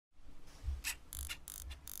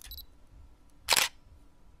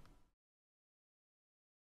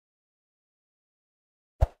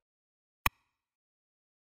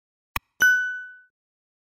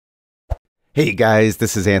Hey guys,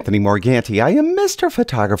 this is Anthony Morganti. I am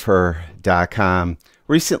MrPhotographer.com.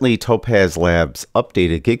 Recently, Topaz Labs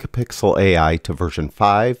updated Gigapixel AI to version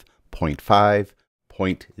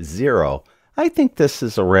 5.5.0. I think this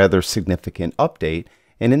is a rather significant update,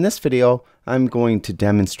 and in this video, I'm going to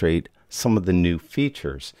demonstrate some of the new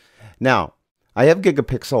features. Now, I have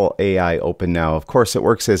Gigapixel AI open now. Of course, it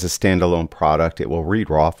works as a standalone product. It will read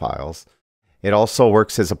RAW files. It also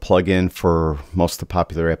works as a plugin for most of the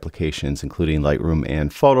popular applications, including Lightroom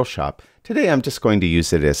and Photoshop. Today, I'm just going to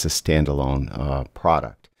use it as a standalone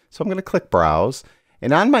product. So I'm going to click Browse.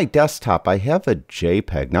 And on my desktop, I have a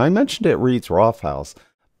JPEG. Now, I mentioned it reads RAW files,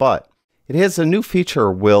 but it has a new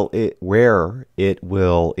feature where it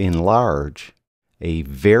will enlarge a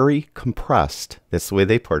very compressed, that's the way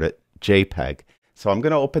they put it, JPEG. So I'm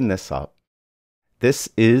going to open this up. This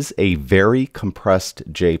is a very compressed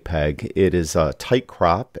JPEG. It is a tight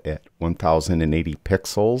crop at 1080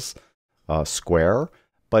 pixels square,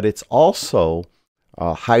 but it's also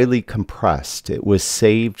highly compressed. It was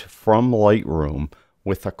saved from Lightroom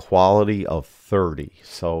with a quality of 30.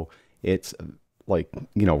 So it's like,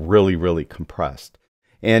 really, really compressed.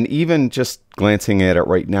 And even just glancing at it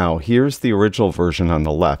right now, here's the original version on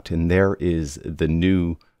the left, and there is the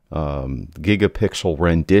new gigapixel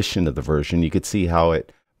rendition of the version. You could see how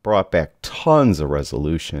it brought back tons of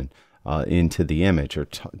resolution into the image, or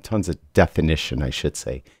tons of definition, I should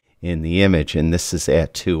say, in the image. And this is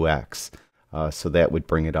at 2x. So that would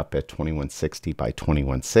bring it up at 2160 by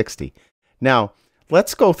 2160. Now,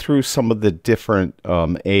 let's go through some of the different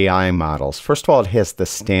AI models. First of all, it has the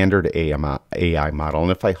standard AI model.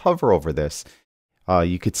 And if I hover over this,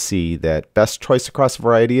 you could see that best choice across a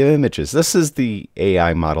variety of images. This is the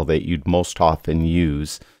AI model that you'd most often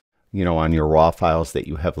use, on your RAW files that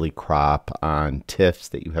you heavily crop, on TIFFs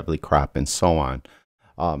that you heavily crop, and so on.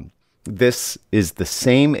 This is the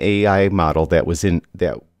same AI model that was in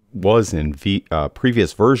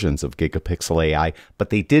previous versions of Gigapixel AI, but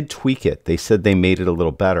they did tweak it. They said they made it a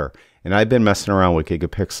little better. And I've been messing around with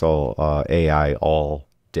Gigapixel AI all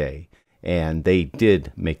day, and they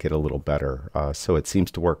did make it a little better. So it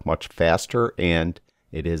seems to work much faster, and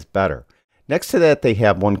it is better. Next to that, they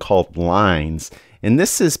have one called Lines, and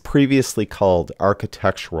this is previously called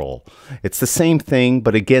Architectural. It's the same thing,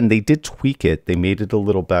 but again, they did tweak it. They made it a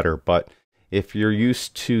little better. But if you're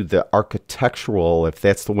used to the Architectural, if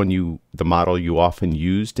that's the model you often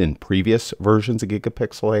used in previous versions of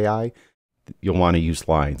Gigapixel AI, you'll want to use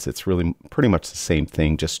Lines. It's really pretty much the same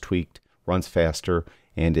thing, just tweaked, runs faster,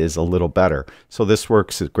 and is a little better. So this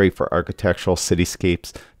works great for architectural,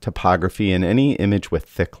 cityscapes, topography, and any image with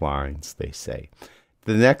thick lines, they say.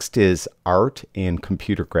 The next is art and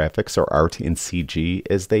computer graphics, or art in CG,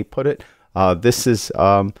 as they put it. This is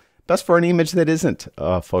best for an image that isn't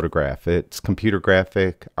a photograph. It's computer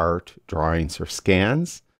graphic, art, drawings, or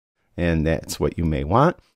scans, and that's what you may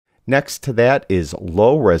want. Next to that is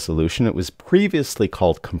low resolution. It was previously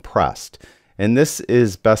called compressed. And this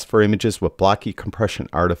is best for images with blocky compression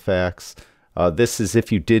artifacts. This is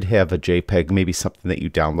if you did have a JPEG, maybe something that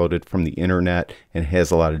you downloaded from the internet and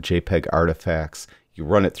has a lot of JPEG artifacts. You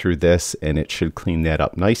run it through this, and it should clean that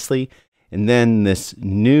up nicely. And then this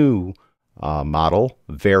new model,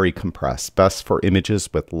 very compressed, best for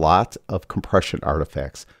images with lots of compression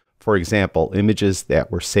artifacts. For example, images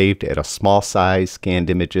that were saved at a small size,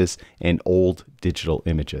 scanned images, and old digital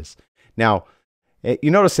images. Now,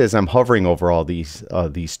 you notice as I'm hovering over all these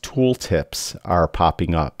tooltips are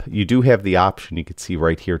popping up. You do have the option, you can see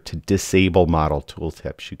right here, to disable model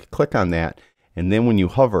tooltips. You could click on that, and then when you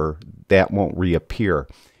hover, that won't reappear.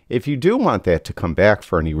 If you do want that to come back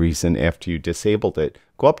for any reason after you disabled it,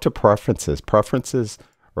 go up to Preferences. Preferences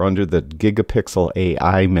are under the Gigapixel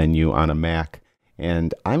AI menu on a Mac,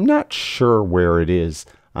 and I'm not sure where it is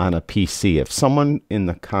on a PC. If someone in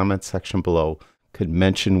the comment section below could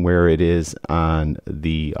mention where it is on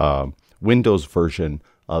the Windows version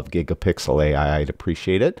of Gigapixel AI, I'd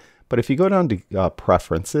appreciate it. But if you go down to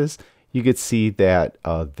Preferences, you could see that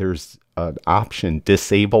there's an option,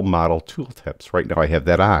 Disable Model Tooltips. Right now I have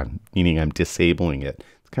that on, meaning I'm disabling it.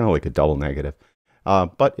 It's kind of like a double negative.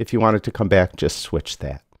 But if you wanted to come back, just switch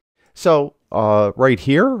that. So right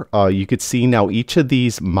here, you could see now each of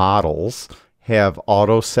these models have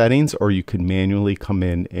auto settings, or you can manually come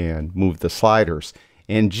in and move the sliders.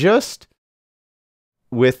 And just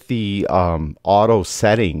with the auto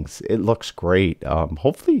settings, it looks great.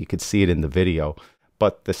 Hopefully you could see it in the video.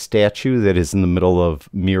 But the statue that is in the middle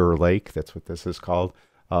of Mirror Lake, that's what this is called,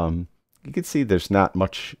 you can see there's not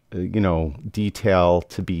much, detail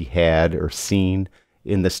to be had or seen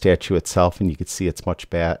in the statue itself, and you can see it's much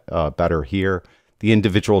better here. the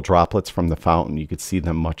individual droplets from the fountain. You could see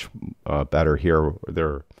them much better here.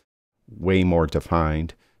 They're way more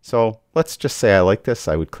defined. So let's just say I like this.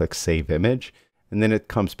 I would click Save Image, and then it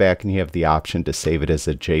comes back and you have the option to save it as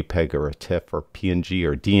a JPEG or a TIFF or PNG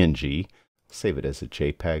or DNG. Save it as a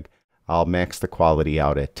JPEG. I'll max the quality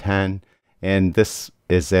out at 10, and this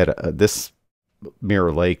is at this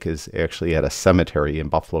Mirror Lake is actually at a cemetery in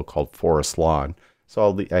Buffalo called Forest Lawn.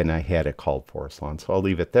 So and I had it called Forest Lawn, so I'll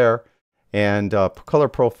leave it there. And color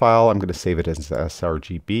profile, I'm going to save it as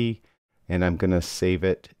sRGB, and I'm going to save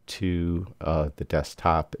it to the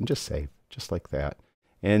desktop and just save, just like that.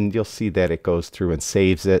 And you'll see that it goes through and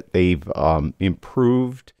saves it. They've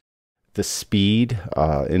improved the speed,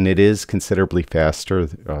 and it is considerably faster.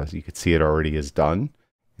 As you can see, it already is done.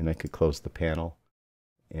 And I could close the panel,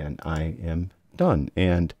 and I am done.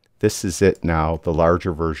 And this is it now, the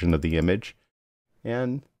larger version of the image.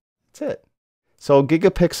 And that's it. So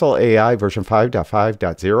Gigapixel AI version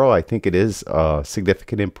 5.5.0, I think it is a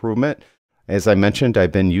significant improvement. As I mentioned,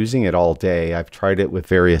 I've been using it all day. I've tried it with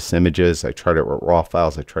various images. I tried it with RAW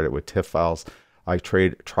files. I tried it with TIFF files. I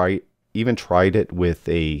even tried it with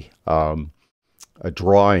a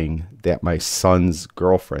drawing that my son's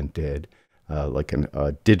girlfriend did, like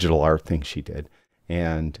a digital art thing she did.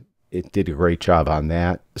 And it did a great job on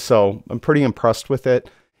that. So I'm pretty impressed with it.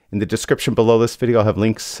 In the description below this video, I'll have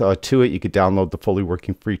links to it. You could download the fully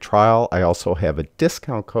working free trial. I also have a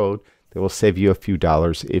discount code that will save you a few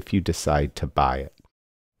dollars if you decide to buy it.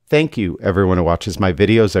 Thank you, everyone who watches my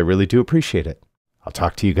videos. I really do appreciate it. I'll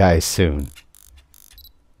talk to you guys soon.